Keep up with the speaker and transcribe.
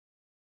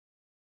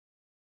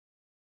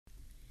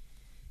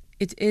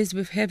It is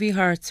with heavy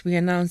hearts we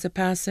announce the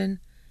passing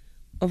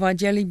of our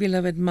dearly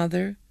beloved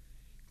mother,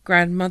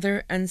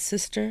 grandmother, and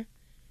sister,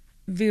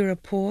 Vera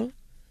Paul,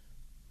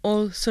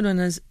 also known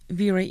as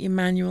Vera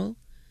Emanuel,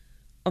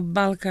 of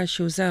Balka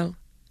Chozel,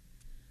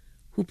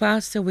 who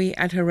passed away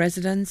at her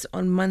residence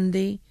on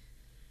Monday,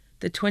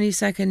 the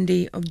 22nd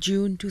day of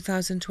June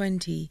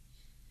 2020,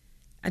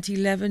 at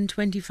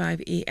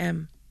 11:25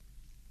 a.m.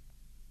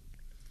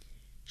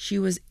 She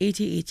was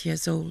 88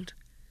 years old.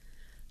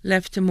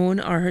 Left to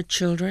mourn are her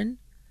children,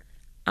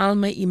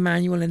 Alma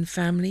Emanuel and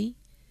family,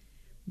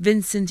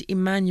 Vincent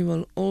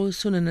Emanuel,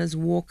 also known as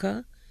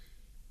Walker,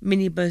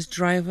 minibus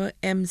driver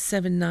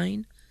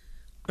M79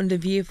 on the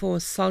VA4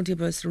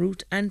 Saltibus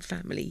route and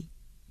family,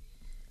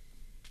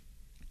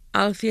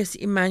 Alpheus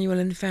Emanuel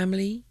and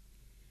family,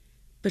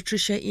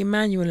 Patricia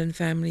Emanuel and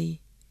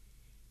family,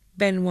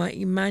 Benoit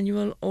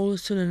Emanuel,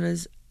 also known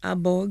as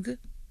Abog,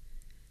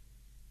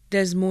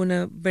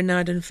 Desmona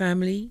Bernard and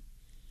family,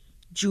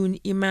 June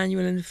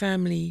Emanuel and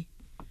family,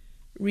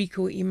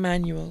 Rico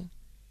Emanuel,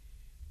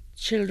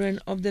 children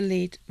of the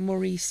late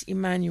Maurice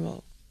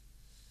Emanuel,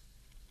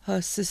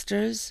 her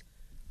sisters,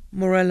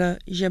 Morella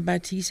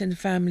Jean-Baptiste and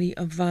family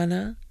of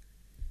Vanna,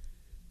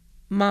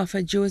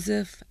 Martha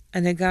Joseph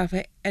and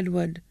Agatha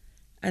Edward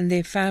and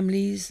their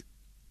families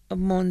of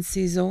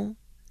Montsaison,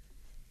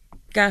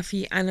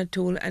 Gaffy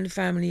Anatole and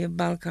family of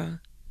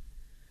Balka,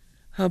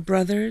 her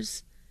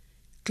brothers,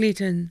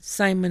 Clayton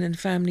Simon and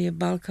family of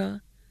Balka,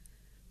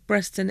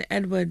 Preston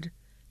Edward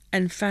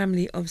and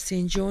family of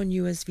St. John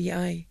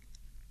USVI,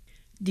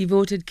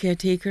 devoted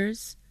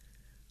caretakers,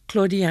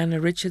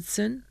 Claudiana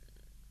Richardson,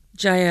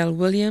 Jael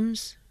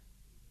Williams,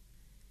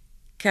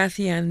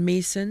 Kathy Ann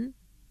Mason,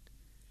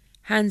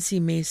 Hansi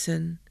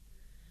Mason,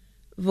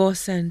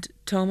 Vincent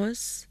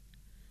Thomas,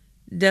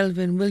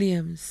 Delvin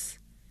Williams,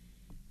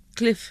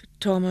 Cliff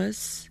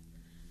Thomas,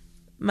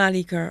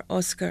 Malika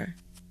Oscar.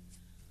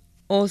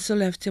 Also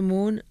left to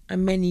mourn are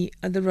many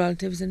other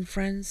relatives and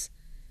friends,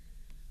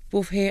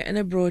 both here and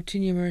abroad, too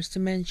numerous to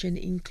mention,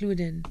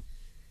 including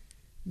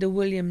the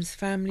Williams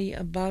family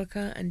of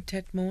Balka and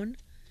Tetmon,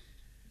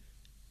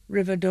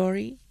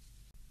 Rivadori,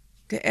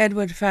 the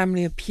Edward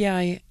family of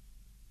Piai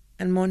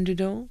and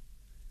Mondudo,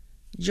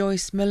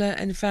 Joyce Miller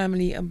and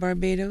family of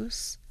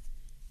Barbados,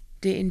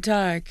 the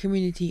entire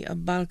community of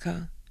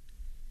Balka.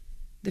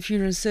 The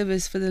funeral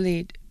service for the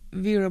late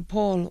Vera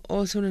Paul,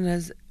 also known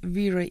as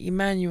Vera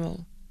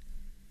Emanuel,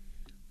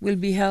 will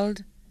be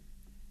held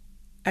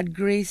at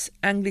Grace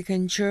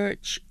Anglican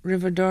Church,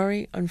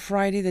 Rivadori, on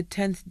Friday the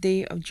 10th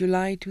day of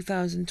July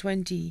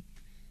 2020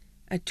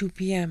 at 2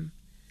 p.m.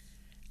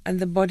 and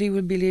the body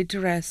will be laid to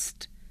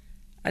rest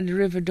at the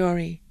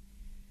Rivadori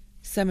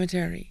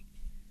Cemetery.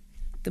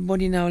 The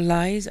body now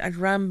lies at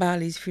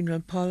Rambali's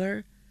funeral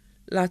parlor,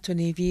 La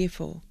Tonne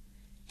Viejo.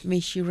 May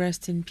she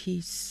rest in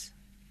peace.